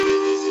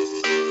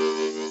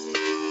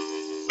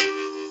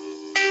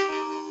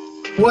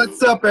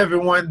What's up,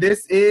 everyone?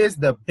 This is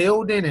the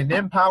Building and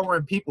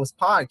Empowering People's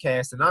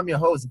podcast, and I'm your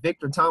host,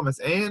 Victor Thomas.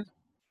 And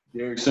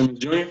Derek Simmons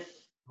Jr.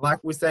 like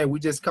we say, we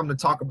just come to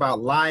talk about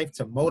life,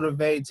 to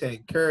motivate, to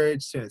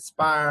encourage, to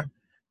inspire,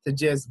 to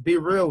just be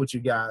real with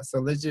you guys. So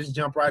let's just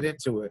jump right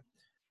into it.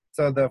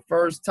 So the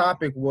first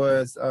topic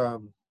was,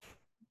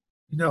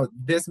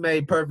 this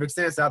made perfect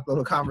sense after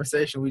the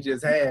conversation we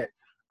just had.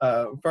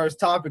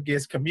 First topic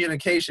is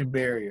communication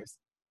barriers.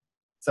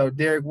 So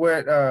Derek,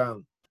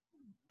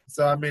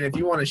 if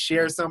you want to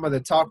share some of the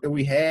talk that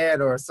we had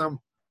or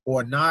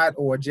not,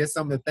 or just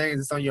some of the things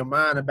that's on your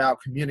mind about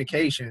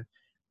communication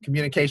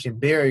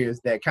barriers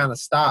that kind of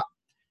stop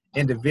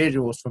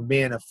individuals from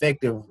being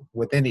effective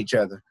within each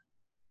other.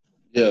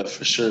 Yeah,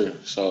 for sure.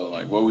 So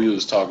like what we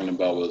was talking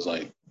about was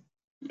I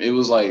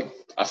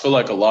feel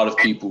like a lot of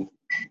people,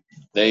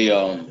 they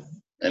and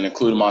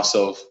including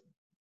myself,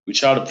 we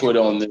try to put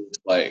on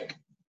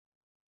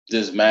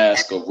this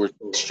mask of we're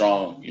so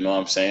strong, you know what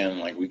I'm saying?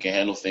 Like we can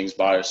handle things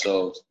by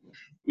ourselves.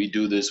 We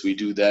do this, we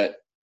do that.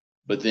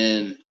 But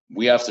then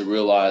we have to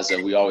realize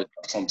that we always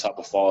have some type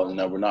of fault and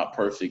that we're not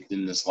perfect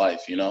in this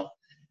life, you know?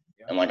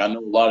 And like I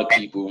know a lot of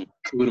people,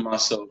 including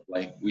myself,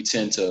 like we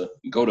tend to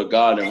go to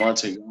God and run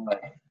to God.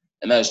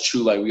 And that's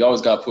true. Like we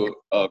always got to put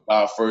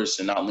God first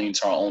and not lean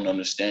to our own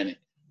understanding.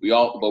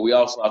 But we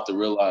also have to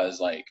realize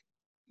like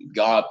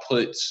God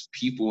puts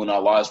people in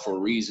our lives for a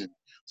reason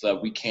so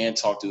that we can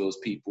talk to those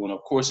people. And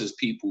of course, as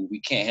people,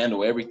 we can't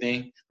handle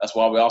everything. That's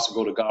why we also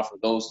go to God for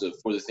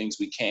for the things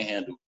we can't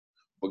handle.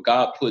 But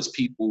God puts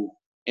people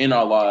in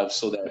our lives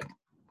so that,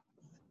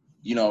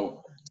 you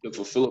know, to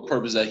fulfill a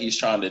purpose that He's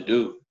trying to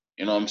do.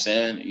 You know what I'm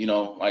saying? You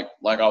know,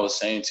 like I was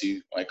saying to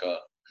you,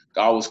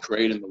 God was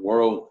creating the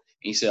world.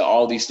 And He said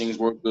all these things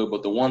were good,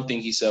 but the one thing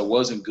He said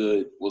wasn't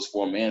good was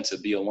for a man to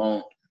be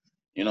alone.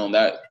 You know,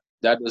 that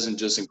doesn't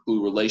just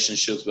include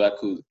relationships, but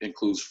that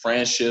includes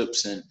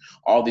friendships and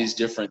all these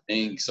different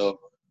things. So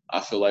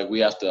I feel like we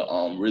have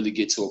to really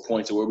get to a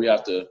point to where we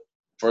have to,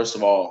 first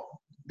of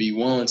all, be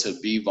willing to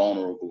be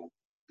vulnerable,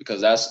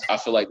 because I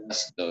feel like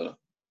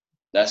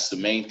that's the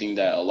main thing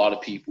that a lot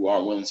of people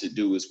aren't willing to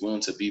do, is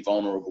willing to be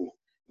vulnerable.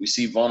 We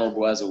see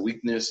vulnerable as a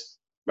weakness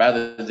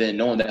rather than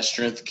knowing that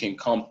strength can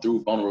come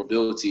through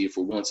vulnerability if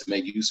we're willing to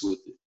make use with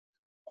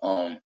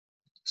it.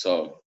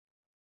 So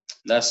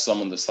that's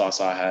some of the thoughts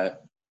I had.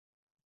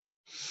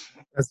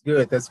 That's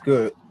good. That's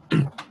good.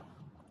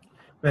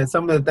 Man,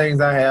 some of the things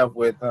I have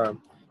with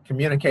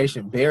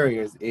communication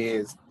barriers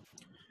is,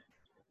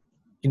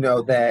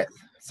 that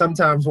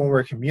sometimes when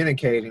we're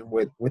communicating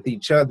with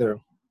each other,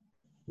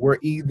 we're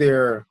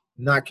either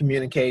not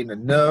communicating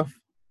enough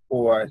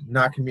or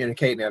not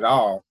communicating at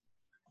all.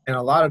 And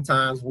a lot of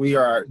times we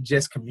are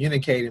just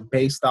communicating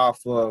based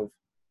off of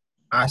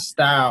our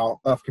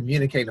style of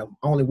communicating,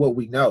 only what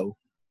we know.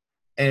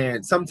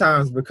 And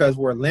sometimes because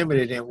we're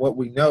limited in what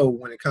we know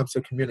when it comes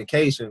to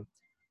communication,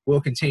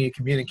 we'll continue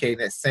communicating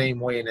that same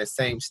way in that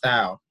same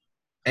style.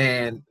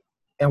 And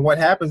what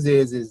happens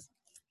is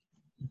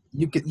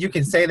you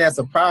can say that's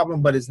a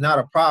problem, but it's not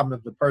a problem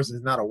if the person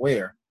is not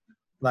aware.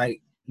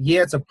 Like,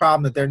 yeah, it's a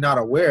problem that they're not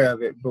aware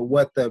of it, but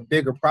what the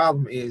bigger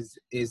problem is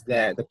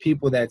that the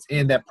people that's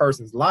in that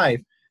person's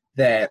life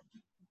that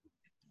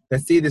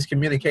see this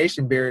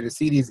communication barrier, to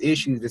see these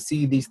issues, to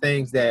see these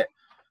things that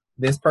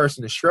this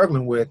person is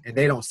struggling with, and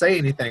they don't say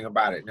anything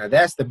about it. Now,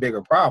 that's the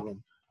bigger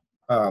problem.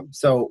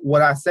 So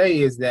what I say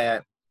is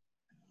that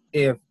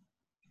if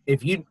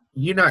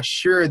you're not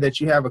sure that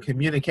you have a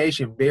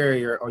communication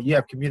barrier or you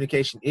have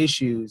communication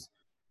issues,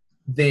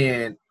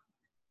 then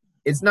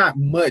it's not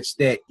much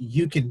that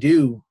you can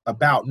do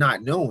about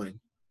not knowing.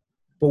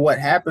 But what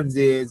happens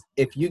is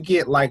if you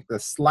get like the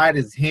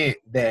slightest hint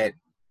that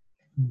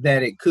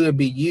it could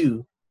be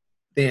you,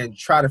 then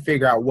try to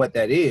figure out what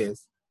that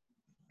is.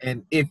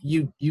 And if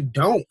you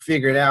don't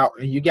figure it out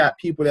and you got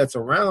people that's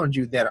around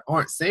you that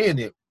aren't saying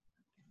it,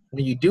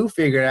 when you do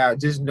figure it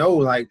out, just know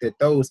like that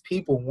those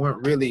people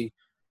weren't really,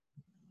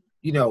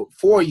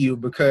 for you,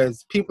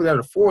 because people that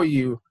are for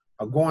you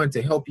are going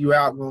to help you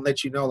out, going to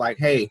let you know like,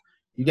 hey,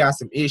 you got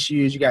some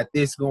issues, you got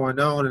this going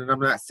on, and I'm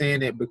not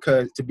saying it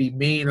because to be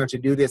mean or to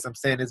do this. I'm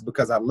saying this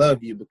because I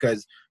love you,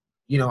 because,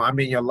 I'm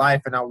in your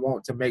life and I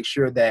want to make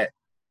sure that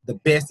the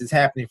best is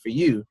happening for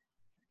you.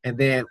 And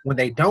then when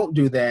they don't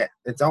do that,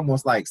 it's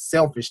almost like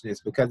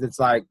selfishness, because it's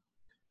like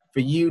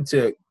for you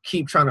to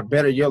keep trying to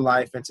better your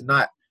life and to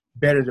not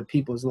better the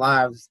people's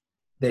lives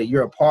that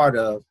you're a part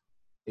of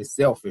is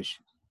selfish.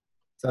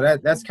 So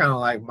that's kind of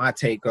like my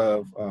take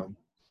of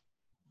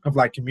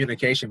like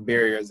communication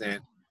barriers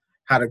and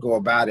how to go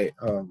about it.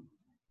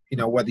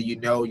 Whether you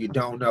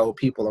don't know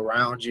people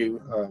around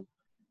you,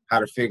 how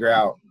to figure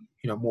out,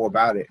 more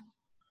about it.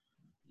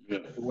 Yeah.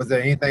 Was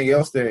there anything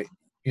else that,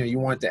 you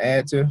wanted to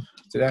add to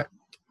that?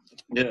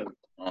 Yeah.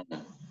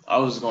 I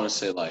was going to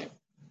say,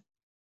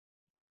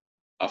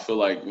 I feel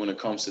like when it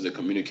comes to the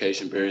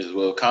communication barriers as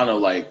well, kind of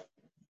like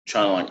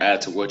trying to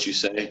add to what you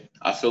say,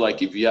 I feel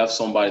like if you have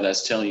somebody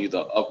that's telling you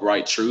the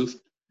upright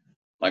truth,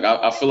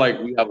 I feel like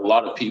we have a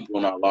lot of people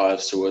in our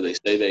lives to where they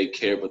say they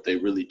care, but they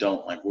really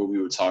don't, like what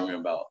we were talking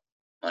about.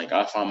 Like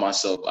I find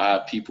myself, I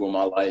have people in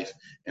my life,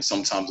 and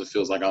sometimes it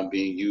feels like I'm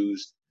being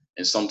used,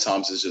 and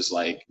sometimes it's just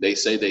like they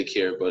say they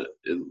care, but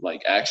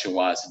like action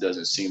wise, it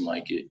doesn't seem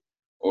like it,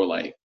 or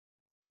like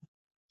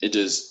it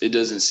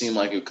doesn't seem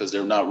like it because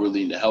they're not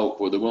willing to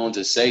help, or they're willing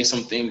to say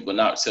some things but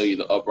not tell you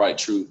the upright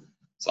truth.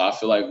 So I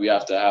feel like we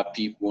have to have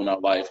people in our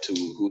life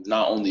too who's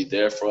not only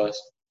there for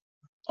us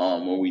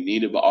when we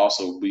need it, but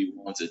also be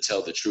willing to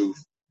tell the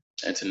truth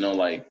and to know,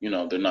 like, you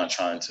know, they're not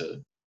trying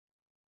to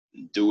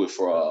do it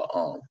for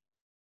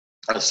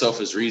a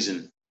selfish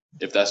reason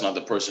if that's not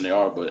the person they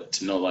are, but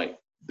to know like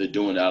they're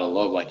doing it out of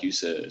love, like you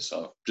said.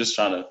 So just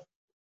trying to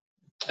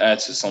add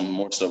to some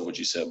more stuff what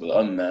you said, but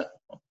other than that,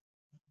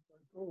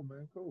 Cool,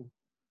 man. Cool.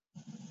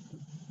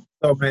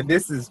 So, man,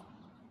 this is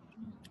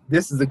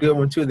a good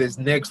one too. This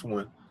next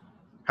one.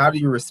 How do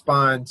you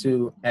respond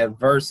to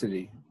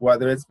adversity,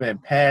 whether it's been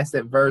past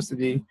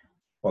adversity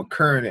or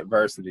current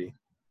adversity?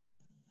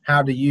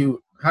 How do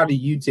you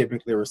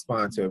typically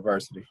respond to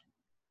adversity?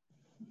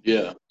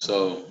 yeah.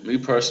 So me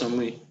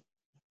personally,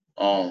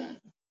 um,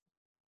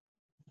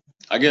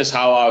 I guess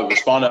how I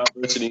respond to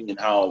adversity and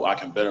how I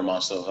can better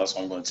myself. That's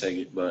how I'm going to take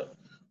it. But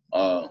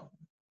uh,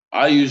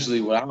 I usually,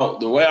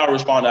 the way I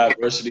respond to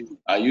adversity,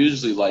 I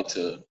usually like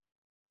to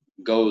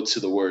go to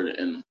the word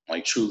and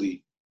like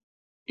truly,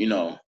 you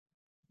know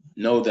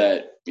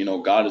that,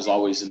 God is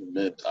always in the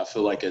midst. I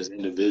feel like as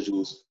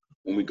individuals,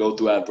 when we go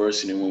through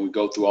adversity and when we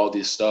go through all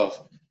this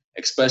stuff,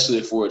 especially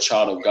if we're a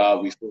child of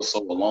God, we feel so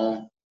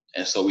alone.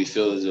 And so we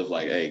feel as if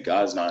like, hey,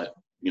 God's not,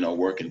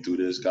 working through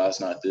this. God's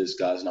not this.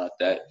 God's not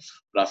that.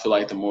 But I feel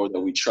like the more that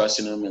we trust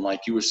in him, and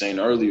like you were saying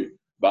earlier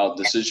about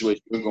the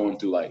situation we're going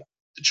through, like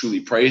to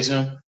truly praise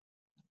him,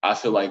 I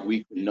feel like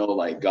we can know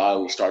like God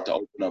will start to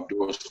open up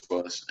doors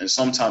for us. And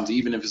sometimes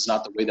even if it's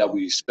not the way that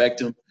we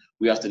expect him,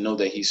 we have to know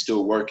that he's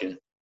still working.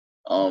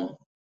 um,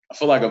 I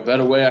feel like a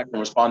better way I can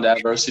respond to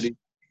adversity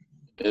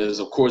is,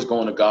 of course,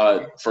 going to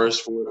God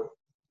first for it,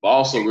 but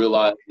also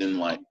realizing,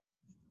 like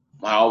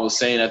I was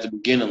saying at the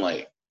beginning,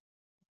 like,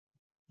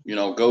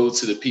 go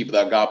to the people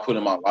that God put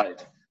in my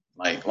life.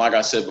 Like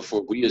I said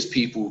before, we as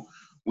people,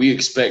 we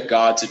expect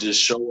God to just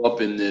show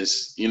up in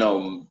this,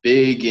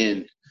 big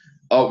and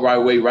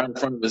upright way right in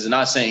front of us. And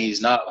not saying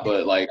He's not,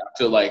 but like I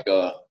feel like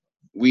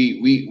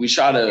we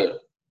try to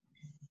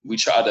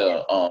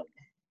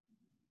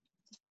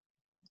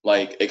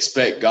like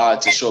expect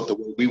God to show up the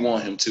way we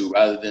want him to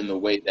rather than the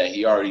way that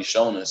he already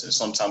shown us. And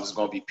sometimes it's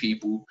going to be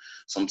people,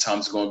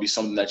 sometimes it's going to be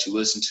something that you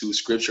listen to,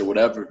 scripture,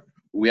 whatever.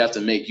 We have to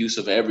make use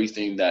of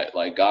everything that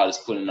like God has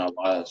put in our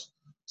lives.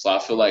 So I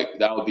feel like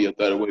that would be a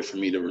better way for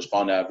me to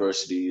respond to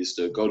adversity is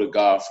to go to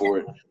God for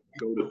it,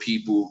 go to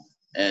people,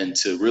 and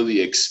to really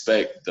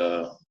expect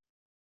the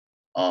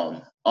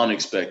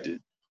unexpected.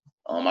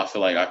 I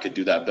feel like I could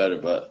do that better,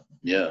 but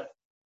yeah.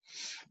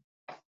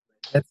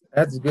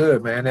 That's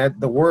good, man.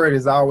 That the word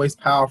is always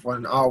powerful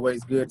and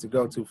always good to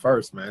go to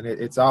first, man.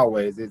 It's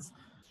always it's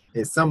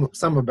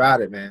some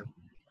about it, man.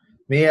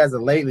 Me as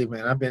of lately,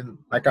 man, I've been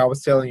like I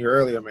was telling you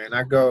earlier, man.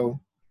 I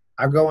go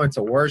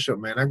into worship,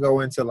 man. I go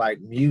into like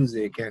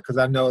music, and because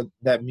I know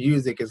that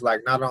music is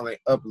like not only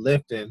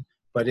uplifting,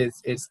 but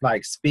it's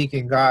like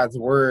speaking God's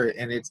word,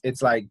 and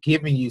it's like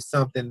giving you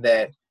something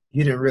that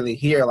you didn't really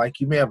hear. Like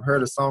you may have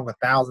heard a song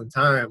 1,000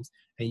 times,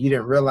 and you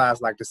didn't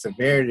realize like the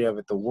severity of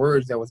it, the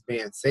words that was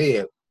being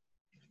said.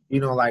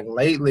 Like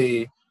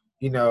lately,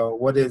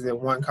 what is it?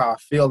 One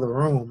called "Fill the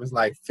Room." It's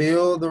like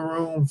fill the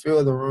room,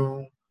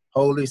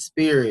 Holy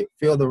Spirit,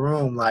 fill the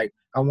room. Like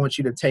I want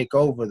you to take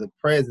over the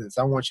presence.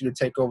 I want you to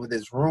take over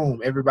this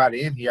room.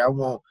 Everybody in here, I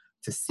want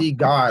to see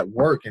God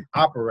work and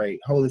operate.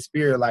 Holy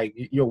Spirit, like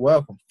you're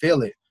welcome.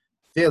 Feel it,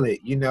 feel it.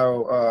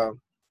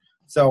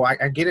 So I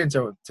get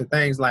into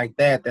things like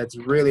that. That's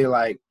really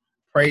like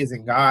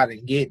praising God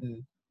and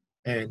getting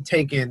and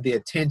taking the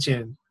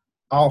attention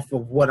off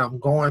of what I'm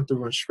going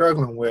through and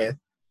struggling with,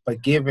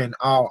 but giving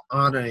all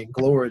honor and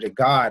glory to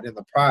God in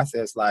the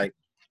process. Like,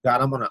 God,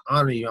 I'm going to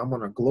honor you. I'm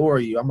going to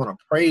glory you. I'm going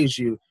to praise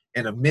you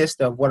in the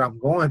midst of what I'm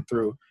going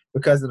through,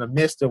 because in the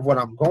midst of what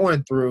I'm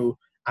going through,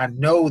 I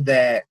know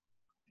that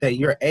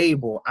you're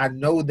able. I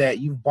know that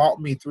you've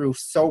brought me through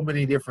so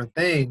many different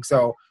things.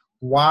 So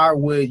why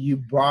would you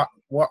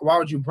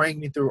bring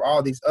me through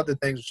all these other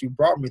things that you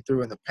brought me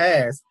through in the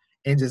past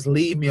and just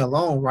leave me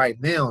alone right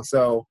now?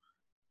 So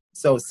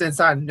since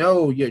I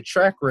know your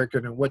track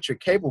record and what you're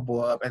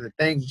capable of and the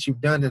things that you've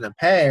done in the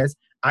past,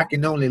 I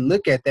can only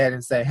look at that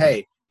and say,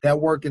 hey, that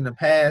worked in the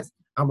past.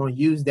 I'm going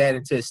to use that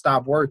until it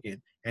stopped working.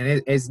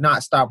 And it's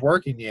not stopped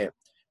working yet,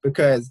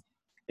 because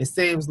it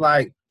seems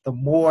like the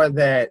more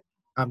that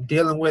I'm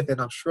dealing with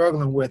and I'm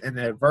struggling with and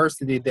the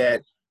adversity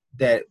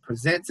that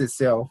presents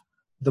itself,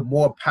 the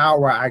more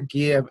power I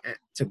give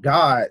to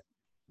God,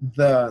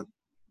 the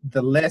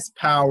less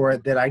power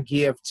that I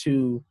give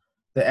to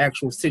the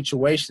actual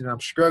situation I'm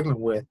struggling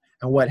with.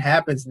 And what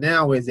happens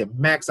now is it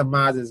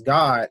maximizes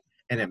God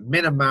and it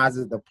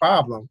minimizes the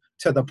problem,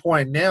 to the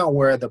point now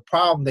where the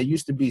problem that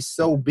used to be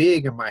so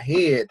big in my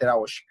head that I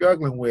was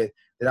struggling with,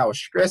 that I was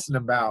stressing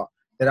about,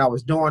 that I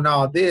was doing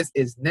all this,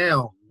 is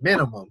now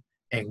minimum.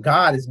 And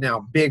God is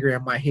now bigger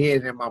in my head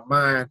and in my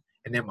mind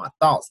and in my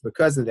thoughts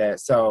because of that.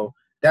 So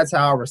that's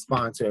how I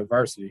respond to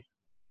adversity.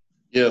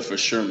 Yeah, for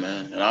sure,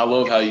 man. And I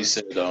love how you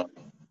said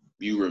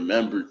you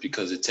remembered,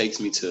 because it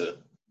takes me to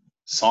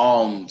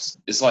Psalms.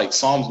 It's like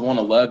Psalms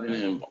 111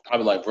 and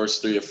probably like verse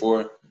 3 or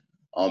 4.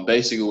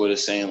 Basically what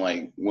it's saying,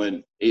 like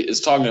when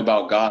it's talking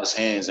about God's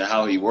hands and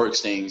how he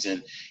works things.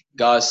 And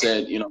God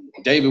said,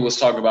 David was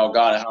talking about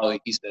God and how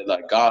he said,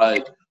 like,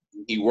 God,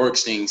 he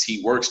works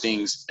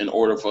things in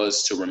order for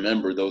us to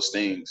remember those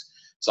things.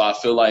 So I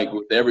feel like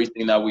with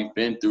everything that we've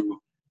been through,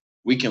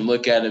 we can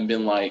look at it and be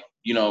like,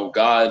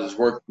 God has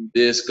worked through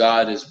this,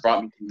 God has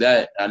brought me through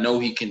that. I know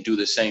he can do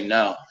the same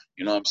now.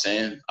 You know what I'm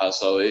saying?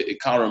 So it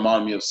kind of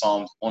reminded me of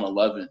Psalms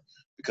 111,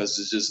 because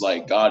it's just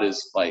like God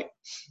is like,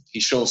 he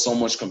shows so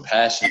much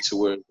compassion to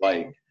where,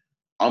 like,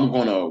 I'm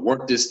gonna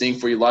work this thing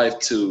for your life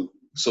so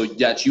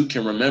that you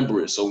can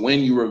remember it. So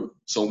when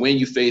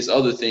you face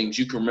other things,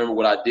 you can remember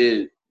what I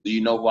did.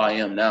 You know who I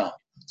am now.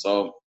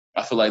 So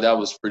I feel like that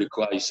was pretty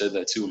cool how you said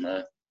that too,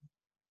 man.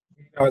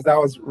 As I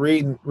was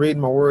reading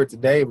my word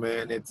today,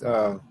 man, it's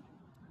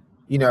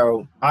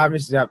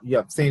obviously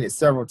I've seen it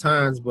several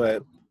times,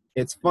 but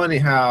it's funny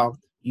how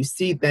you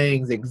see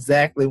things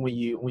exactly when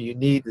you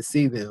need to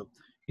see them.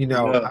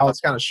 Yeah. I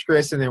was kind of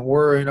stressing and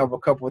worrying over a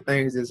couple of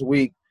things this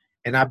week,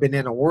 and I've been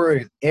in the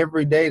word, and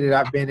every day that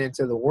I've been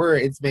into the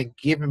word, it's been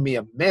giving me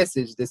a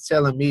message that's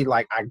telling me,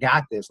 like, I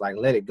got this, like,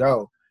 let it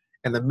go.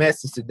 And the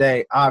message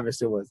today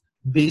obviously was,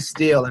 be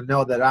still and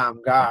know that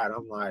I'm God.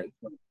 I'm like,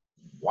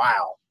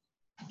 wow.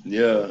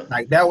 Yeah.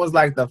 Like, that was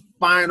like the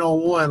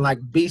final one. Like,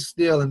 be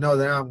still and know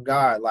that I'm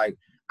God. Like,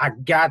 I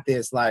got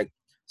this. Like,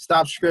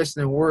 stop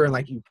stressing and worrying.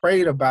 Like, you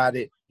prayed about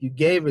it, you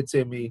gave it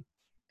to me.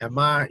 And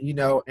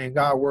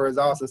God's words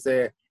also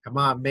said, am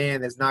I a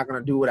man that's not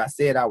gonna do what I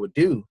said I would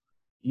do?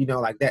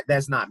 Like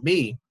that's not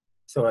me.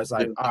 So it's Yeah.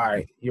 like, all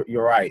right,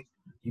 you're right.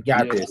 You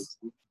got Yeah. this.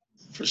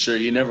 For sure,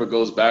 he never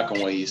goes back on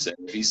what he said.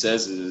 If he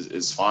says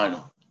it's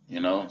final,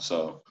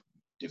 So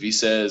if he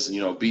says,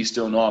 be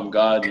still, know I'm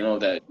God,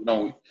 that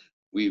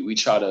we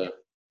try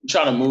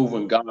to move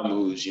when God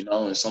moves,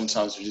 and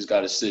sometimes we just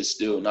got to sit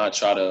still, not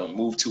try to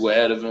move too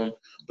ahead of him,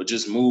 but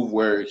just move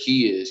where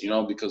he is,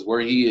 because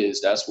where he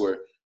is, that's where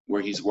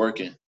he's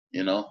working,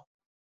 Yep.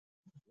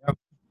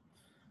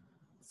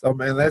 So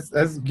man, let's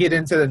get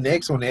into the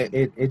next one.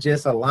 It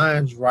just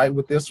aligns right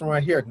with this one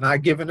right here.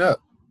 Not giving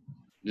up.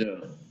 Yeah,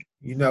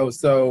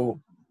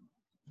 So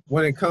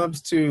when it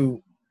comes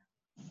to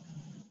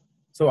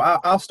So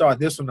I'll start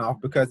this one off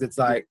because it's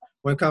like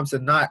when it comes to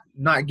not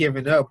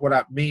giving up, what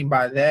I mean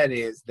by that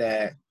is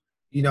that,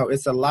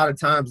 it's a lot of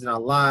times in our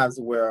lives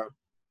where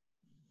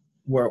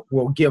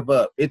we'll give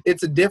up.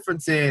 It's a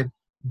difference in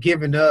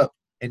giving up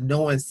and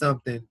knowing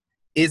something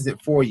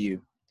isn't for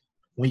you.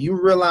 When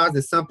you realize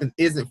that something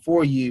isn't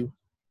for you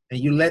and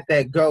you let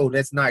that go,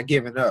 that's not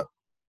giving up.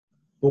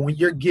 But when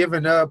you're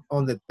giving up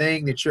on the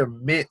thing that you're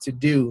meant to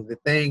do, the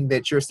thing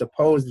that you're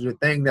supposed to, the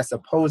thing that's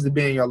supposed to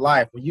be in your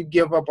life, when you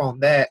give up on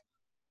that,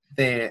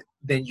 then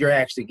you're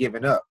actually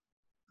giving up.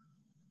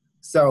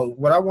 So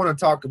what I want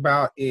to talk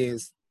about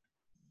is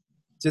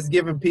just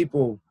giving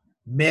people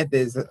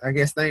methods, I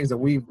guess things that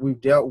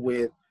we've dealt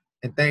with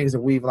and things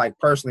that we've like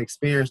personally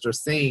experienced or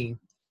seen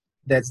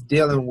that's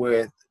dealing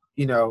with,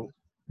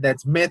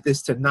 that's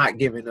methods to not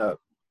giving up.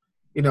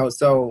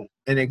 So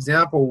an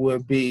example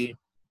would be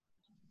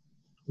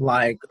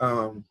like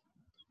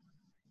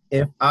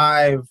if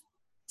I've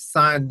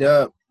signed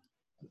up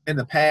in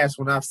the past,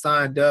 when I've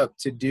signed up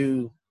to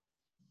do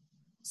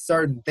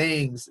certain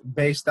things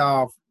based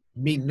off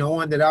me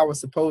knowing that I was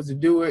supposed to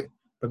do it,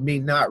 but me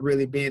not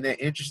really being that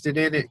interested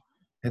in it.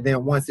 And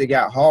then once it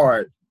got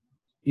hard,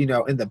 in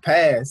the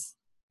past,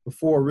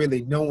 before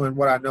really knowing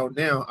what I know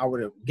now, I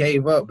would have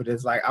gave up. But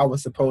it's like I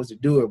was supposed to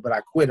do it, but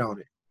I quit on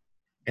it.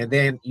 And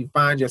then you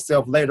find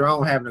yourself later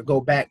on having to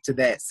go back to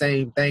that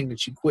same thing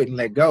that you quit and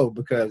let go,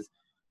 because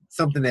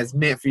something that's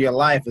meant for your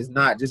life is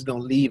not just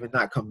going to leave and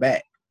not come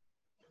back.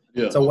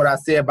 yeah, So what I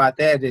say about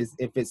that is,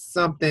 if it's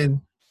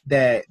something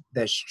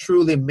that's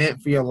truly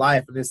meant for your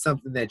life, and it's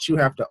something that you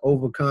have to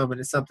overcome, and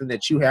it's something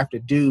that you have to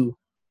do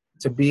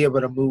to be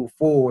able to move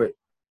forward,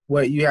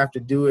 what you have to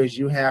do is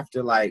you have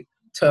to like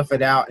tough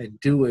it out and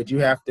do it. You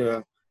have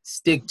to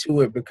stick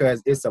to it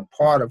because it's a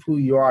part of who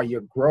you are,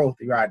 your growth,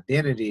 your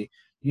identity,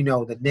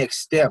 the next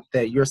step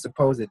that you're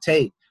supposed to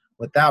take.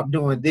 Without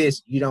doing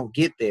this, you don't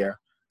get there.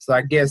 So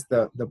I guess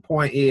the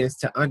point is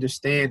to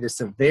understand the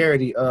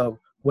severity of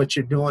what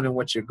you're doing and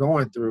what you're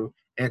going through,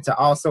 and to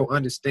also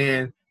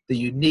understand the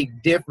unique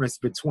difference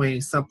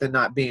between something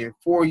not being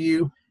for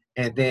you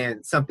and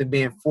then something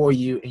being for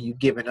you and you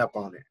giving up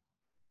on it.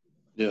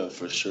 yeah,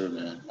 for sure,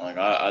 man. Like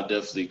I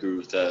definitely agree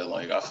with that.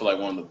 Like I feel like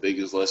one of the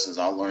biggest lessons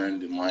I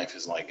learned in life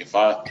is like if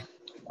I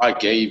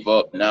gave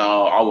up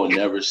now, I will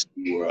never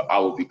see where I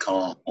will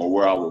become or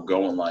where I will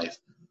go in life.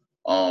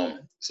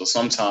 So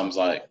sometimes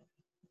like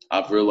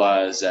I've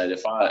realized that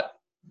if I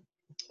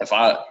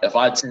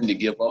tend to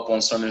give up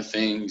on certain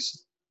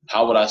things,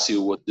 how would I see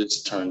what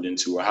this turned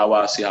into, or how would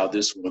I see how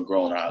this would have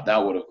grown, or how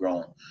that would have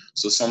grown.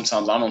 So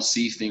sometimes I don't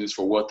see things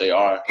for what they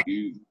are.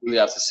 You really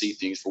have to see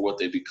things for what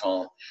they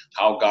become,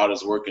 how God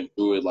is working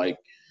through it, like,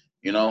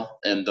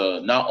 and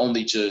not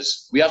only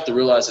just, we have to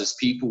realize as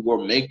people,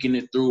 we're making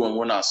it through and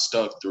we're not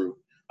stuck through.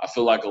 I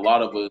feel like a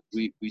lot of us,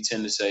 we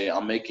tend to say,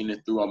 I'm making it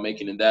through, I'm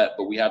making it that,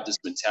 but we have this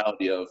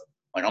mentality of,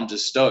 like, I'm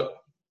just stuck.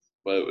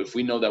 But if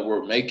we know that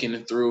we're making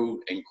it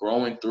through and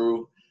growing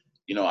through,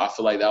 I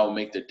feel like that will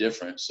make the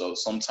difference. So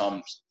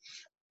sometimes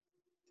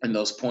in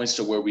those points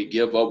to where we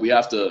give up, we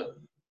have to,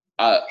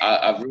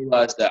 I've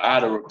realized that I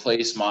had to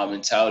replace my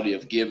mentality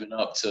of giving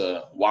up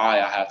to why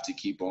I have to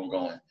keep on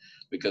going.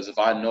 Because if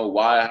I know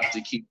why I have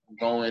to keep on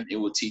going, it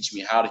will teach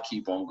me how to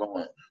keep on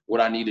going, what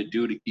I need to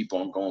do to keep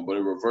on going. But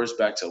it reverts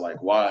back to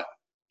like why.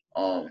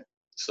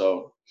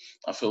 So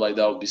I feel like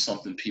that would be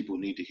something people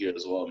need to hear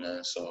as well,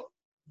 man. So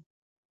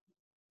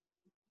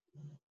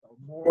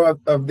more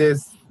of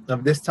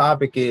this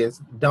topic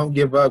is don't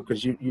give up,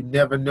 because you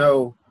never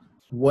know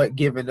what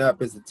giving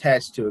up is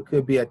attached to. It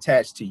could be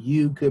attached to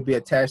you, could be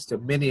attached to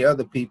many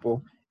other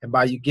people, and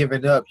by you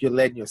giving up, you're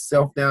letting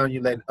yourself down,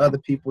 you're letting other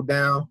people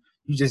down.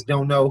 You just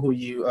don't know who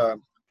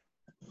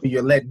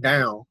you're letting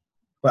down.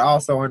 But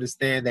also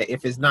understand that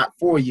if it's not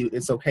for you,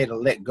 it's okay to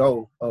let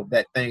go of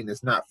that thing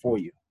that's not for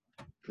you.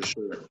 for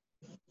sure.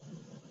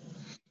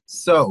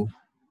 So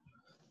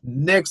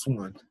next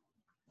one.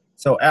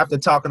 So after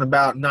talking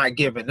about not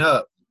giving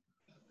up,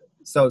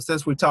 so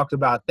since we talked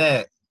about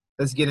that,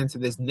 let's get into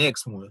this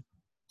next one.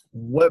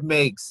 What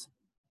makes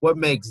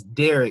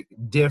Derek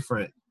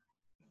different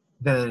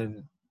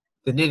than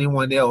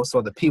anyone else,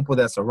 or the people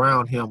that's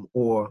around him,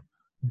 or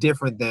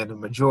different than the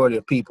majority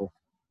of people?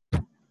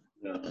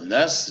 Yeah, and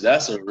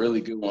that's a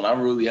really good one. I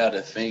really had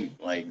to think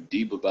like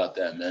deep about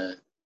that, man.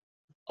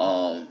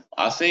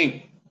 I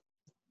think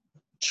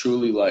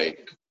truly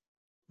like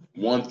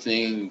one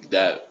thing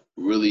that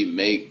really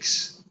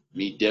makes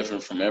me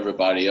different from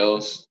everybody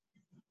else,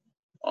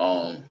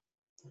 um,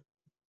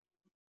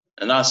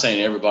 and not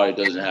saying everybody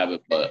doesn't have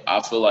it, but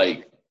I feel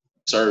like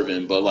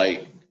serving, but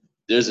like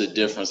there's a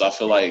difference. I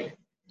feel like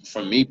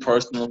for me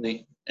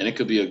personally, and it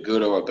could be a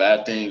good or a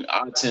bad thing,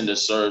 I tend to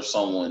serve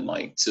someone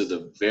like to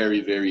the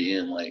very, very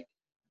end. Like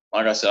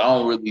I said, I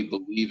don't really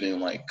believe in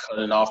like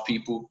cutting off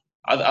people.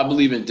 I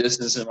believe in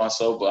distancing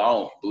myself, but I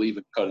don't believe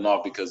in cutting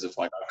off, because if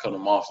like I cut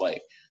them off,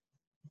 like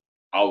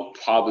I'll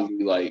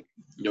probably like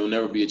there'll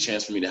never be a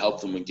chance for me to help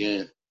them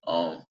again.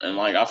 And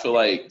like I feel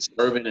like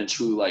serving and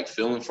truly like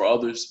feeling to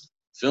others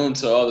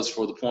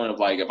for the point of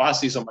like if I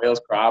see somebody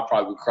else cry, I'll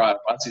probably cry. If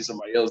I see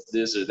somebody else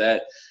this or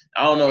that,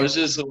 I don't know. It's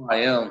just who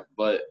I am.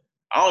 But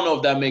I don't know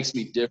if that makes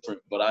me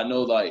different. But I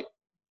know like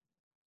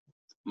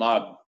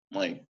my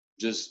like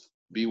just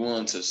be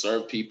willing to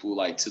serve people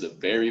like to the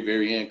very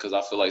very end, because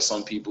I feel like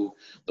some people,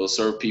 they'll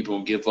serve people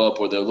and give up,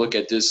 or they'll look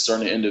at this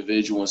certain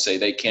individual and say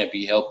they can't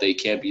be helped, they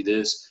can't be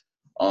this.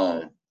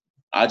 um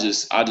I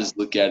just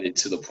look at it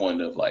to the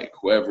point of like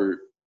whoever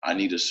I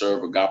need to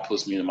serve or God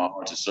puts me in my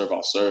heart to serve,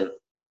 I'll serve.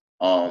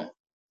 um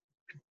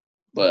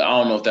but I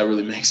don't know if that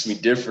really makes me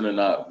different or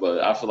not, but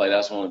I feel like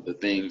that's one of the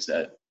things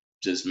that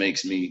just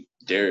makes me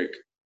Derek,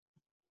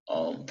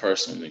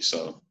 personally.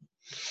 So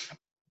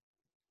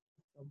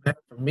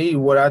For me,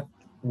 what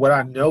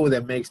I know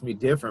that makes me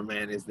different,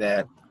 man, is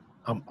that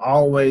I'm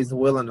always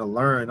willing to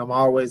learn. I'm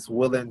always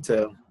willing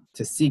to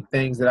seek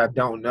things that I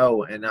don't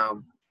know, and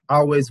I'm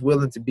always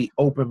willing to be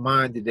open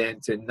minded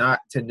and to not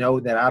to know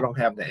that I don't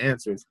have the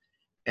answers.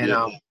 And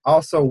yeah, I'm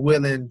also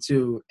willing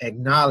to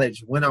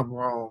acknowledge when I'm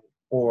wrong,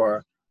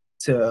 or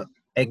to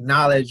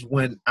acknowledge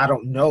when I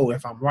don't know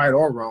if I'm right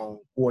or wrong,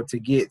 or to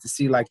get to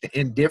see like the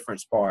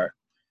indifference part.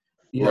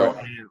 right.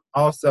 And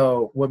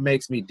also what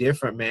makes me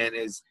different, man,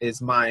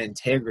 is my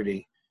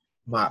integrity,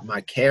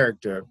 my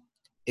character.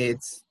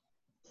 It's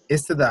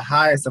to the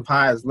highest of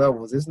highest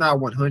levels. It's not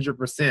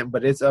 100%,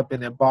 but it's up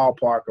in the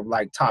ballpark of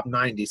like top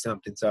 90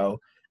 something. So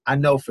I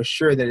know for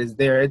sure that it's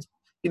there. It's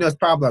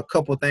probably a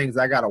couple things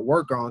I got to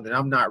work on that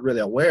I'm not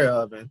really aware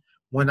of. And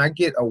when I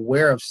get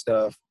aware of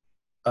stuff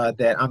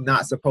that I'm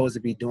not supposed to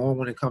be doing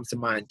when it comes to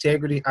my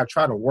integrity, I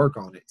try to work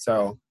on it.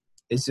 So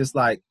it's just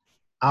like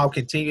I'll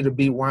continue to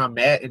be where I'm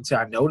at until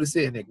I notice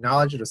it and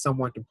acknowledge it, or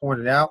someone can point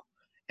it out,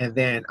 and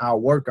then I'll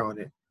work on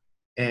it.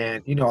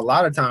 And a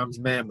lot of times,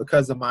 man,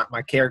 because of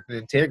my character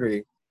and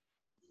integrity,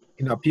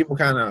 people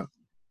kind of,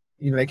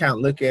 they kind of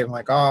look at it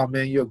like, oh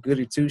man, you're a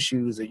goody two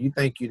shoes, or you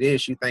think you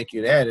this, you think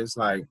you that. It's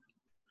like,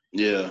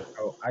 Yeah,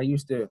 I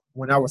used to,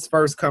 when I was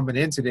first coming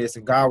into this,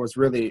 and God was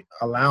really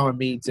allowing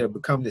me to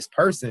become this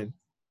person.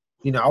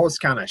 I was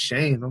kind of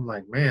ashamed. I'm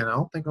like, man, I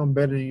don't think I'm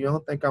better than you. I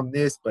don't think I'm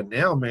this. But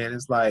now, man,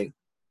 it's like,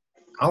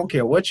 I don't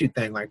care what you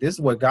think. Like, this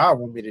is what God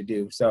wants me to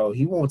do. So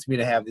he wants me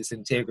to have this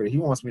integrity. He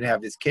wants me to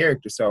have this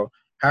character. So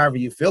however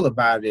you feel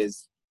about it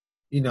is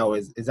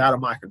out of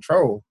my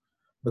control.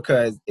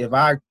 Because if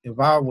I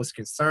was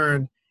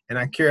concerned and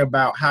I care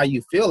about how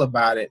you feel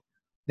about it,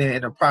 then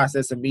in the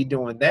process of me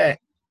doing that,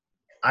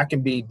 I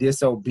can be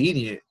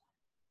disobedient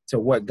to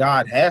what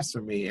God has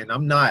for me. And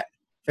I'm not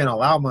finna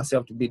allow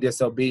myself to be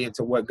disobedient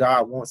to what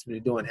God wants me to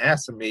do and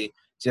asks of me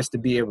just to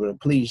be able to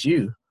please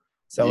you.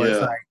 So it's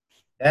Yeah.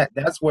 like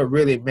that's what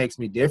really makes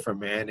me different,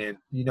 man. And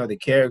the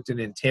character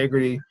and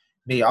integrity,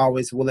 me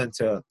always willing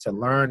to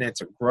learn and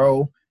to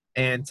grow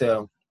and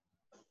to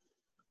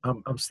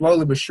I'm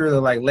slowly but surely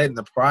like letting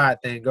the pride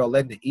thing go,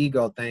 letting the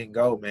ego thing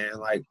go, man.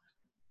 Like,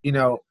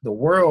 the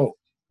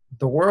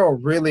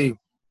world really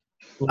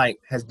like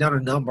has done a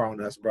number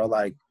on us, bro.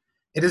 Like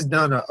it has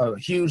done a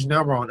huge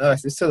number on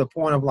us. It's to the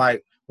point of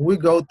like when we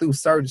go through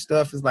certain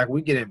stuff, it's like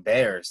we get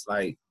embarrassed.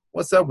 Like,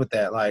 what's up with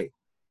that? Like,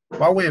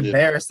 why are we Yeah.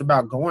 embarrassed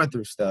about going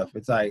through stuff?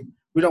 It's like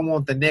we don't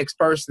want the next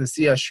person to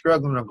see us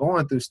struggling or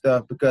going through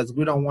stuff because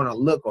we don't want to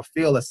look or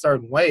feel a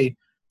certain way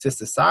to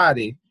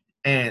society.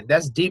 And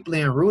that's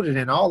deeply enrooted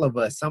in all of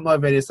us. Some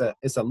of it is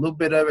it's a little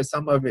bit of it,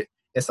 some of it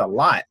it's a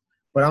lot.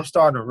 But I'm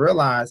starting to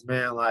realize,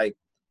 man, like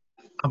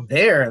I'm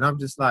there and I'm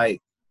just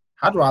like,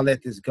 how do I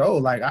let this go?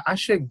 Like I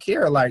shouldn't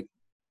care. Like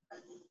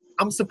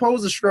I'm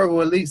supposed to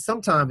struggle at least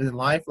sometimes in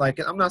life. Like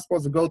I'm not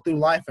supposed to go through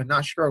life and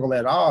not struggle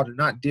at all, to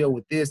not deal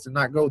with this, to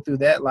not go through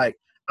that. Like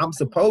I'm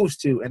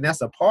supposed to, and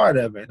that's a part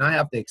of it. And I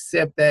have to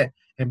accept that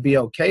and be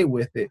okay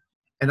with it.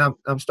 And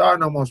I'm starting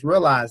to almost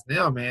realize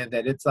now, man,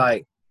 that it's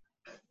like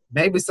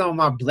maybe some of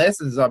my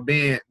blessings are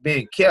being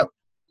kept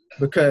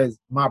because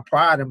my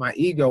pride and my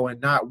ego and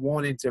not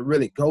wanting to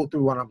really go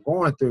through what I'm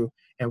going through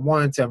and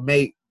wanting to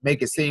make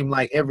it seem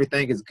like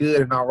everything is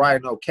good and all right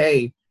and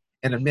okay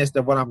in the midst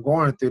of what I'm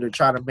going through to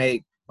try to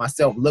make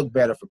myself look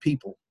better for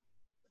people.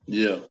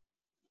 Yeah,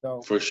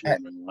 So for sure,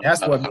 man.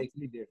 that's what makes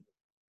me different.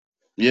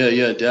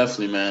 Yeah,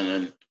 definitely, man.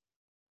 And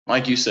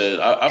like you said,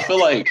 I feel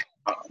like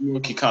I'm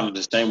looking kind of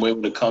the same way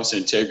when it comes to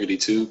integrity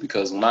too,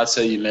 because when I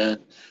tell you, man,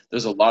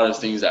 there's a lot of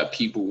things that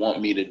people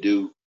want me to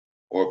do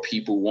or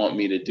people want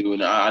me to do.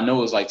 And I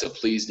know it's like to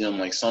please them.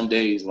 Like some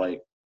days,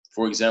 like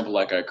for example,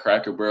 like at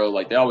Cracker Barrel,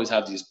 like they always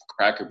have these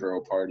Cracker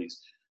Barrel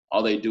parties.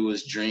 All they do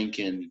is drink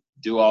and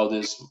do all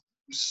this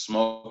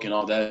smoke and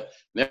all that.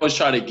 They always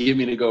try to get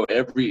me to go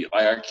like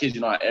I kid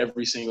you not,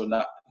 every single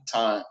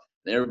time.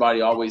 And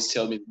everybody always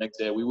tells me the next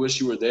day, we wish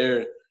you were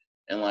there.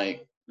 And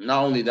like,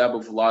 not only that,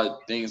 but for a lot of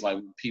things, like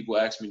when people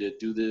ask me to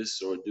do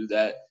this or do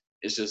that,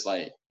 it's just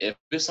like, if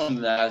it's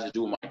something that has to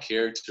do with my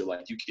character,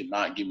 like you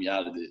cannot get me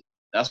out of it.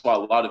 That's why a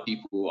lot of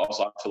people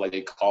also, I feel like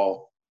they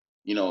call,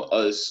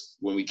 us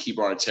when we keep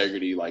our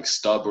integrity like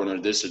stubborn or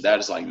this or that.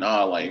 It's like,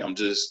 nah, like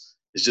it's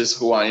just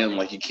who I am.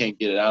 Like you can't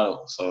get it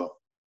out. So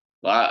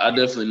I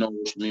definitely know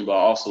what you mean, but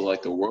also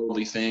like the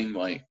worldly thing,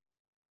 like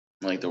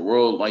the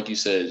world, like you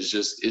said, it's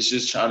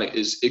just trying to,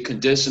 it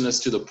conditions us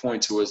to the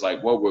point to where it's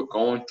like what we're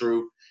going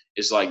through.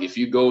 It's like if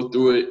you go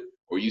through it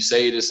or you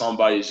say it to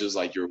somebody, it's just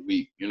like you're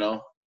weak,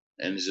 And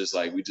it's just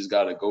like we just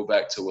got to go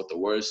back to what the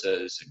word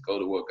says and go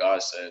to what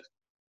God says.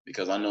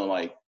 Because I know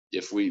like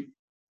if we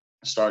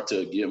start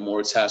to get more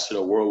attached to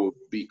the world, we'll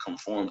be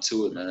conformed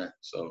to it, man.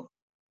 So.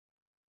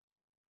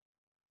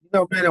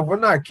 Man, if we're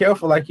not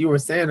careful, like you were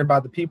saying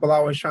about the people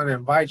always trying to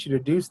invite you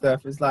to do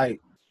stuff, it's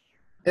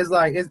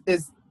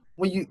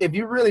when if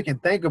you really can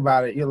think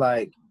about it, you're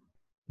like,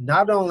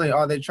 not only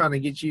are they trying to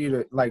get you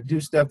to like do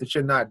stuff that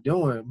you're not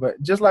doing,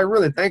 but just like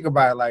really think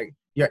about it, like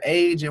your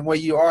age and where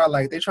you are,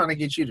 like they're trying to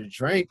get you to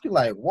drink. You're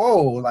like,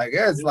 whoa, like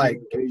that's like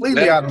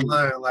completely out of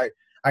line. Like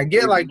I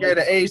get like you're at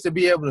the age to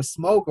be able to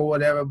smoke or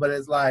whatever, but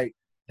it's like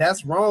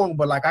that's wrong.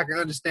 But like I can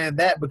understand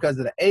that because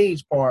of the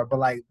age part. But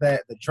like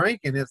that the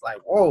drinking, it's like,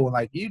 whoa,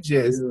 like you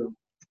just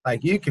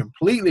like you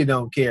completely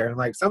don't care. And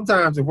like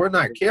sometimes if we're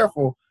not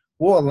careful,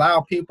 we'll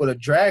allow people to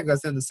drag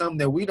us into something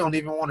that we don't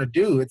even want to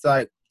do. It's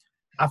like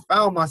I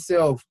found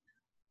myself,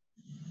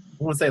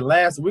 I want to say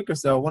last week or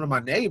so, one of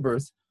my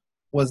neighbors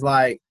was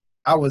like,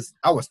 I was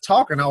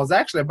talking. I was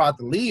actually about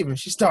to leave, and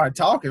she started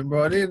talking,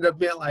 bro. It ended up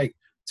being like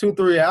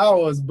 2-3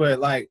 hours, but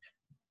like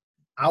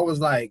I was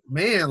like,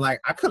 man, like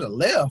I could have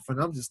left,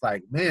 and I'm just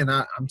like, man,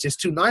 I'm just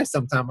too nice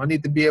sometimes. I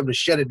need to be able to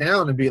shut it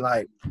down and be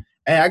like,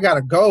 hey, I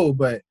gotta go.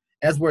 But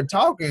as we're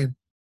talking,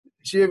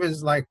 she even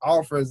like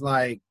offers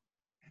like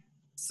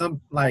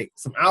some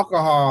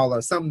alcohol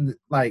or something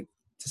like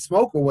to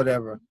smoke or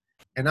whatever.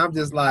 And I'm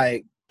just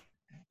like,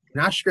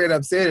 and I straight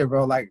up said it,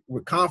 bro, like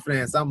with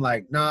confidence. I'm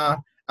like, nah,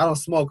 I don't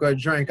smoke or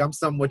drink. I'm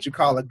something what you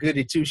call a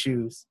goody two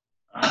shoes.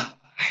 Bro,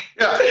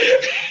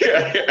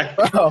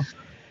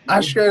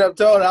 I straight up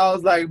told her, I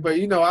was like, but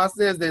I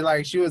sense that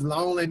like she was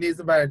lonely, needs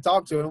somebody to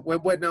talk to. And we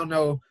wasn't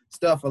no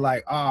stuff of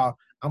like, I'm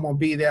gonna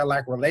be there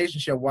like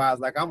relationship wise.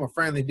 Like I'm a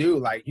friendly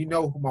dude. Like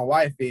who my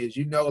wife is.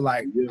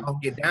 Like I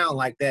don't get down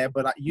like that.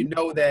 But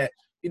that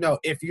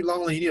if you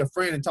lonely, you need a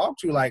friend to talk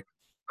to. Like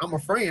I'm a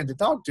friend to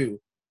talk to.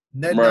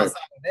 Nothing outside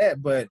of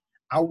that. But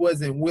I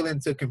wasn't willing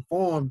to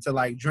conform to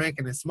like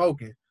drinking and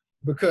smoking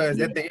because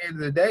at the end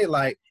of the day,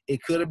 like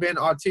it could have been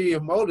ulterior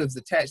motives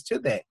attached to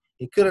that.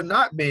 It could have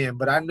not been,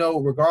 but I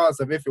know regardless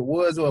of if it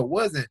was or it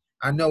wasn't,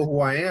 I know who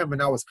I am,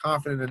 and I was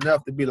confident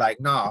enough to be like,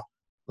 nah,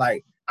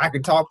 like I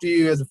can talk to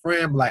you as a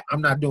friend, but like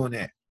I'm not doing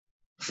that.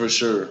 For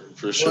sure.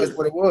 It was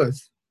what it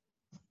was.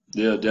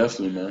 Yeah,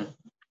 definitely, man.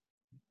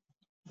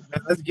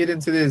 Let's get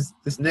into this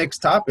next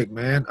topic,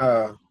 man.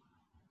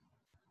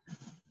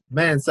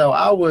 Man,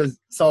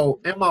 so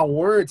in my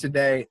word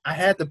today, I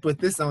had to put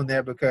this on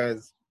there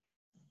because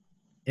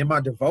in my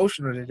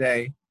devotional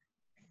today,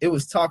 it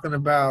was talking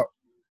about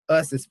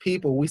us as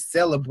people. We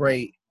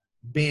celebrate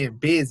being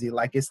busy,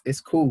 like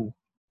it's cool.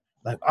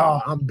 Like,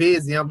 oh, I'm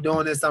busy, I'm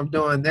doing this, I'm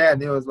doing that.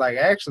 And it was like,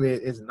 actually,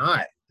 it's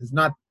not.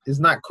 It's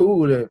not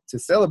cool to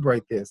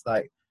celebrate this.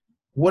 Like,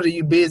 what are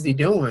you busy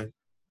doing?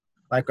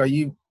 Like, are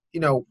you,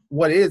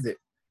 what is it?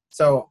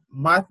 So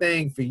my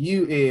thing for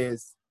you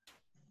is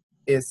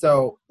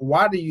so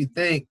why do you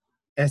think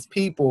as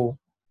people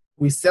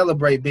we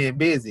celebrate being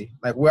busy?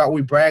 Like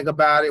we brag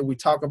about it, we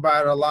talk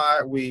about it a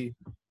lot.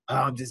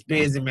 I'm just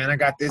busy, man. I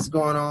got this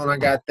going on, I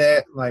got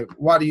that. Like,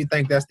 why do you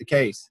think that's the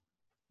case?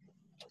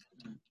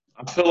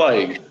 I feel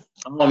like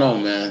I don't know,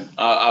 man.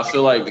 I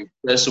feel like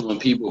especially when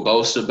people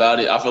boast about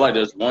it, I feel like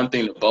there's one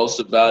thing to boast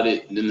about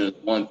it, and then there's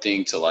one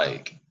thing to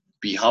like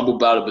be humble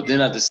about it. But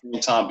then at the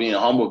same time, being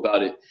humble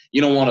about it,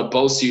 you don't want to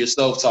boast to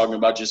yourself talking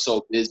about you're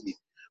so busy.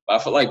 But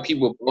I feel like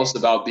people boast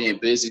about being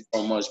busy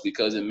so much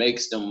because it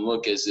makes them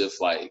look as if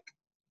like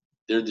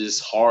they're this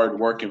hard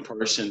working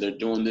person. They're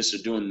doing this or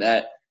doing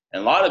that.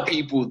 And a lot of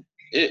people,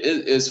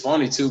 it's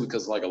funny too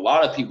because like a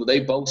lot of people they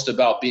boast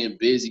about being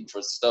busy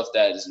for stuff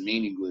that is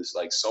meaningless,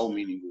 like so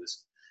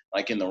meaningless,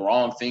 like in the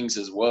wrong things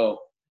as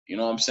well. You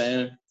know what I'm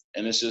saying?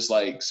 And it's just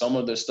like some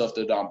of the stuff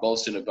that I'm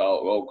boasting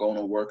about, oh, going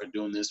to work or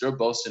doing this, they're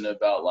boasting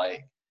about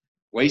like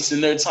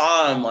wasting their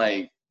time,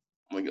 like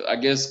I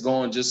guess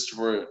going just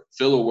for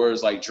filler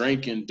words like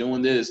drinking,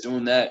 doing this,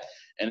 doing that.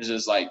 And it's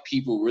just like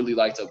people really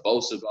like to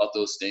boast about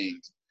those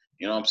things.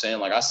 You know what I'm saying?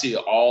 Like I see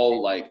it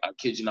all, like I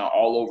kid you not,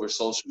 all over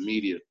social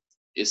media.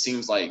 It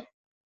seems like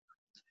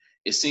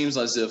it seems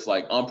as if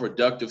like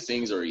unproductive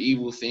things or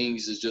evil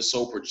things is just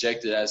so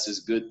projected as this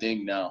good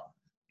thing now,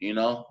 you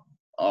know?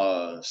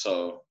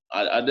 So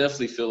I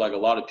definitely feel like a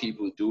lot of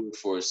people do it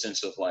for a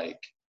sense of like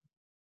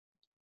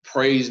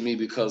praise me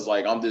because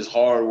like I'm this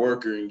hard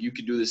worker and you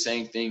can do the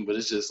same thing, but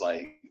it's just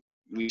like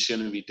we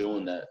shouldn't be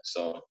doing that.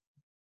 So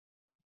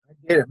I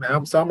get it,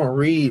 man. So I'm gonna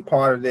read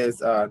part of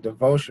this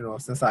devotional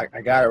since I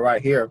got it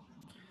right here.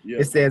 yeah,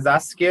 It says, our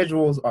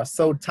schedules are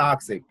so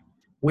toxic.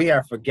 We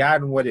have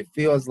forgotten what it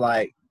feels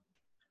like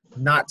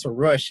not to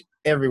rush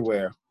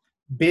everywhere.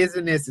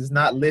 Busyness is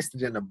not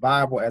listed in the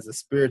Bible as a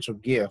spiritual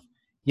gift,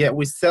 yet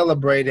we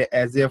celebrate it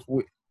as if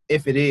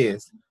it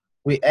is.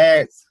 We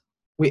ask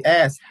we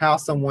ask how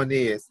someone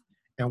is,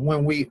 and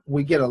when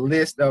we get a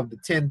list of the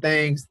 10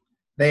 things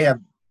they have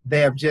they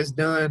have just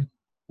done,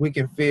 we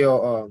can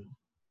feel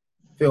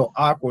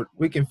awkward.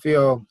 We can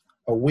feel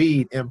a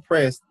weed,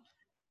 impressed,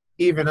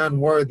 even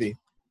unworthy.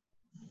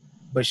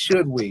 But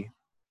should we?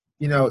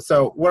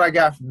 So what I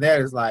got from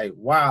that is like,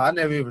 wow, I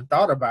never even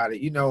thought about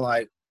it.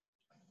 Like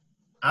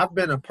I've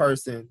been a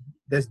person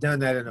that's done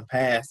that in the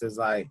past. It's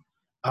like,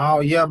 oh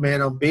yeah,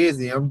 man, I'm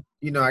busy.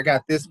 I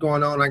got this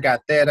going on. I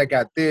got that. I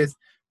got this.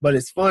 But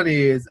it's funny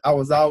is I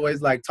was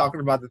always like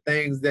talking about the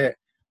things that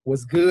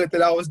was good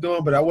that I was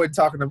doing, but I wasn't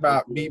talking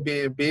about me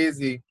being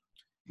busy,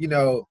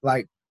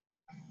 like,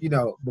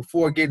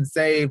 before getting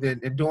saved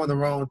and doing the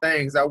wrong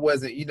things. I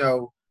wasn't,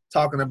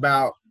 talking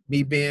about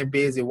me being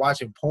busy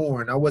watching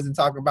porn. I wasn't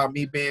talking about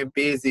me being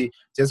busy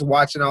just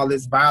watching all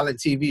this violent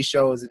TV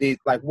shows,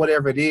 like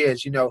whatever it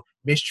is,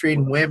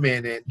 mistreating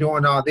women and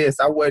doing all this.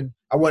 I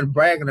wasn't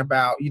bragging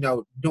about,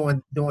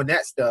 doing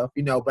that stuff,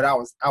 but I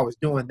was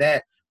doing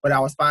that, but I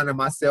was finding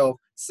myself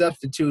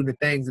substituting the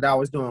things that I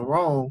was doing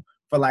wrong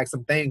for like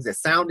some things that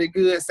sounded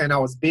good, saying I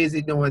was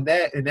busy doing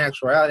that. In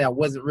actuality, I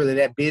wasn't really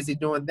that busy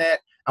doing that.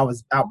 I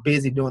was out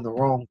busy doing the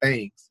wrong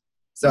things.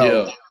 So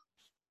yeah,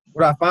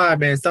 what I find,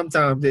 man,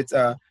 sometimes it's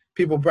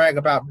people brag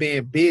about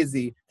being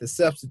busy to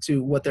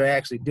substitute what they're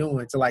actually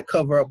doing to like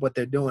cover up what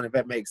they're doing, if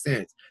that makes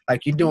sense.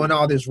 Like you're doing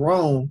all this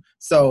wrong,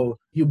 so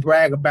you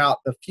brag about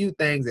the few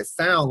things that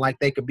sound like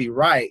they could be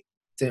right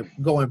to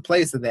go in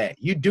place of that.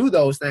 You do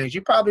those things.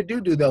 You probably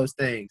do those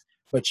things,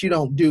 but you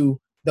don't do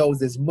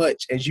those as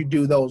much as you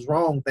do those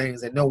wrong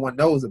things that no one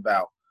knows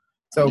about.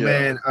 So,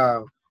 yeah,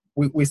 man,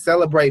 we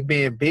celebrate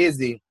being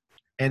busy,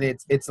 and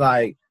it's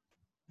like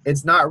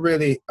it's not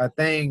really a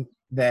thing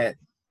that,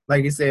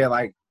 like you said,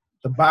 like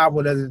the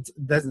Bible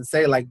doesn't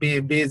say like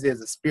being busy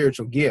is a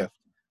spiritual gift.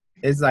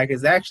 It's like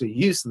it's actually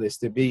useless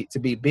to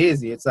be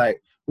busy. It's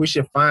like we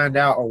should find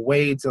out a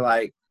way to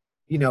like,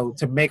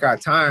 to make our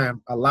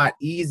time a lot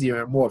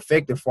easier and more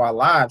effective for our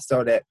lives,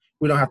 so that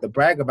we don't have to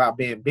brag about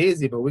being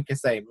busy, but we can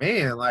say,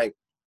 man, like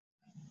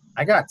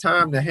I got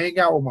time to hang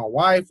out with my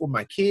wife, with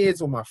my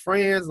kids, with my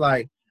friends.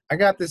 Like I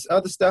got this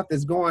other stuff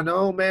that's going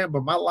on, man,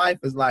 but my life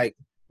is like,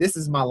 this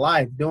is my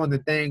life doing the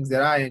things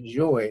that I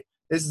enjoy.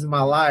 This is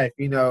my life,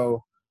 doing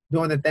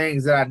the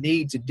things that I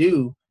need to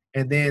do.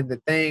 And then the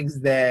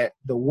things that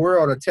the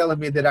world are telling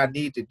me that I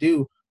need to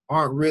do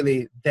aren't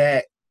really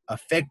that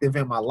effective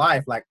in my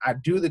life. Like I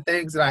do the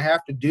things that I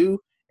have to do,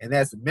 and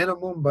that's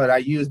minimum, but I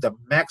use the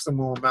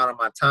maximum amount of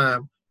my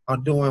time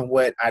on doing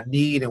what I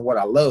need and what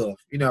I love.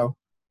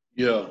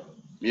 yeah,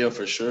 yeah,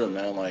 for sure,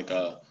 man. Like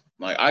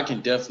I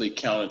can definitely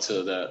counter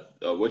to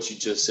that. What you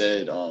just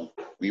said.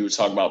 We were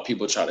talking about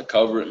people try to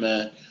cover it,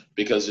 man.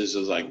 because it's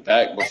just like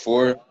back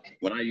before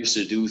when I used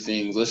to do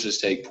things. Let's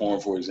just take porn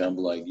for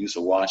example. Like used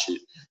to watch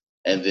it,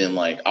 and then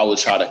like I would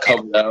try to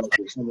cover that up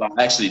with something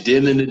I actually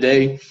did in the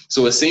day.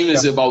 So it seemed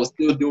as if I was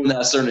still doing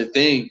that certain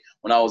thing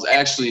when I was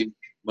actually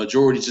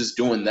majority just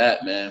doing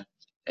that, man.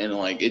 And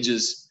like it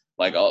just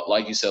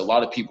like you said, a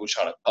lot of people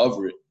try to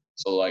cover it.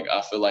 So like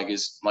I feel like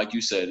it's like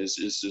you said, it's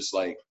just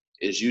like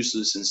it's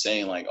useless in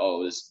saying like,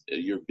 oh,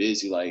 you're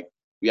busy. Like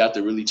we have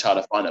to really try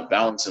to find a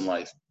balance in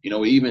life. You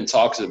know, it even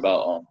talks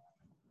about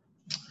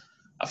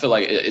I feel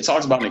like it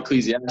talks about in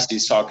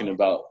Ecclesiastes talking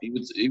about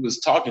he was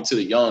talking to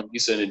the young. He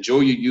said, enjoy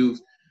your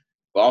youth,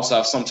 but also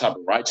have some type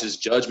of righteous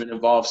judgment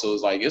involved. So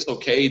it's like it's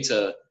okay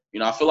to,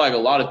 I feel like a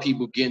lot of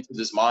people get into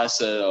this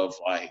mindset of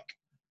like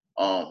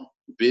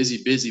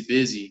busy, busy,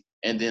 busy,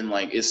 and then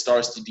like it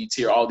starts to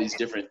deter all these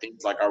different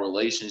things like our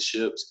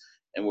relationships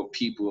and with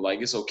people.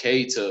 Like it's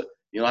okay to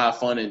have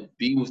fun and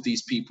be with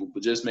these people,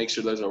 but just make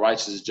sure there's a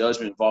righteous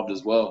judgment involved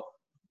as well.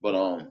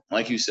 But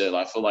like you said,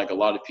 I feel like a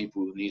lot of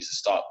people need to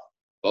stop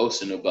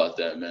boasting about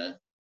that, man.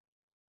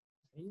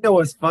 You know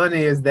what's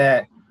funny is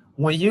that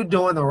when you're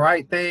doing the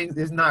right things,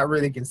 it's not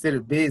really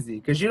considered busy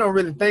because you don't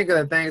really think of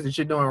the things that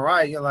you're doing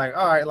right. You're like,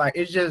 all right, like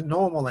it's just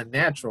normal and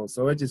natural.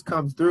 So it just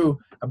comes through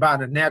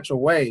about a natural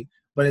way.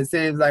 But it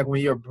seems like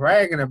when you're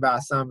bragging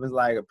about something, it's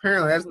like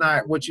apparently that's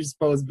not what you're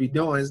supposed to be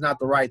doing. It's not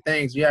the right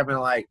things. You're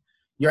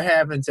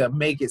having to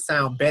make it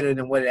sound better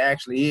than what it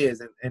actually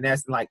is. And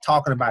that's like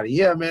talking about it.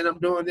 Yeah, man, I'm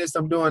doing this,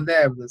 I'm doing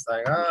that. But it's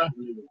like,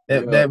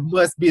 that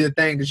must be the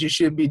thing that you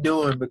should be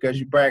doing because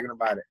you're bragging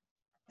about it.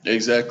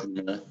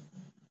 Exactly, man.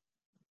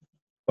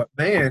 But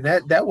man,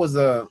 that was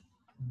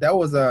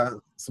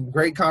some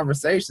great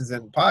conversations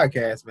in the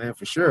podcast, man,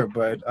 for sure.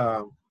 But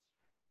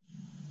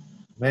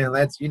man,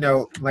 let's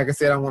like I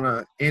said, I want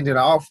to end it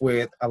off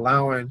with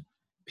allowing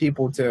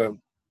people to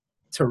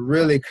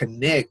really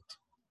connect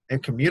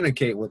and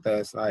communicate with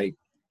us. Like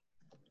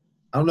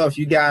I don't know if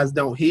you guys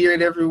don't hear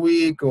it every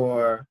week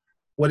or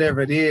whatever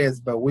it is,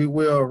 but we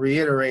will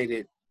reiterate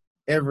it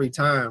every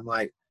time.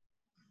 Like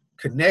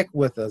connect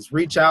with us,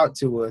 reach out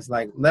to us,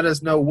 like let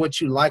us know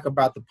what you like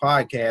about the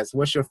podcast.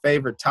 What's your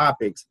favorite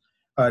topics?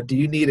 Do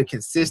you need a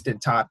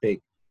consistent topic?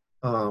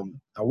 Are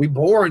we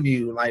boring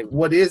you? Like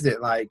what is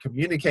it? Like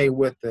communicate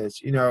with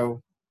us,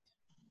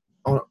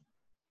 on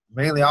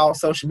mainly all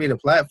social media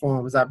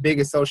platforms. Our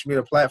biggest social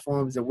media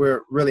platforms that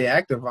we're really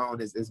active on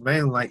is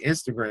mainly like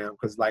Instagram,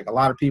 because like a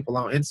lot of people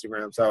on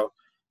Instagram. So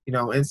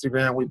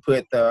Instagram, we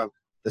put the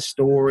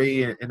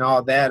story and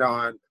all that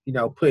on,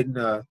 putting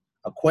a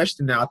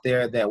question out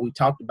there that we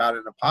talked about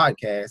in the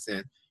podcast,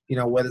 and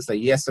whether it's a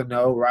yes or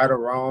no, right or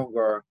wrong,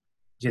 or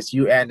just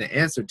you adding an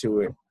answer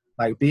to it,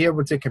 like be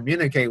able to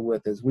communicate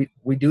with us.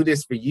 We do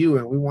this for you,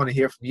 and we want to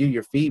hear from you,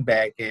 your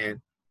feedback, and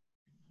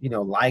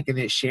liking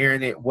it,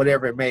 sharing it,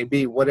 whatever it may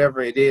be,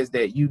 whatever it is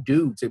that you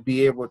do to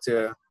be able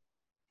to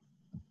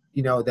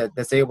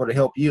that's able to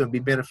help you and be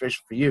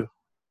beneficial for you.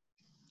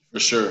 For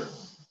sure.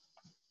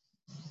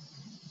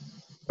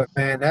 But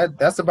man,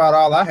 that's about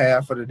all I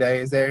have for today.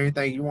 Is there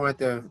anything you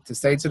wanted to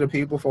say to the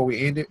people before we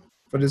end it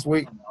for this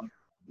week?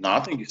 No, I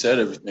think you said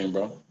everything,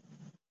 bro.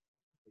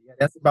 Yeah,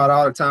 that's about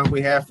all the time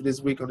we have for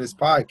this week on this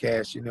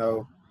podcast.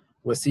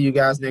 We'll see you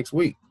guys next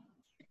week.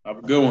 Have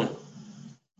a good one.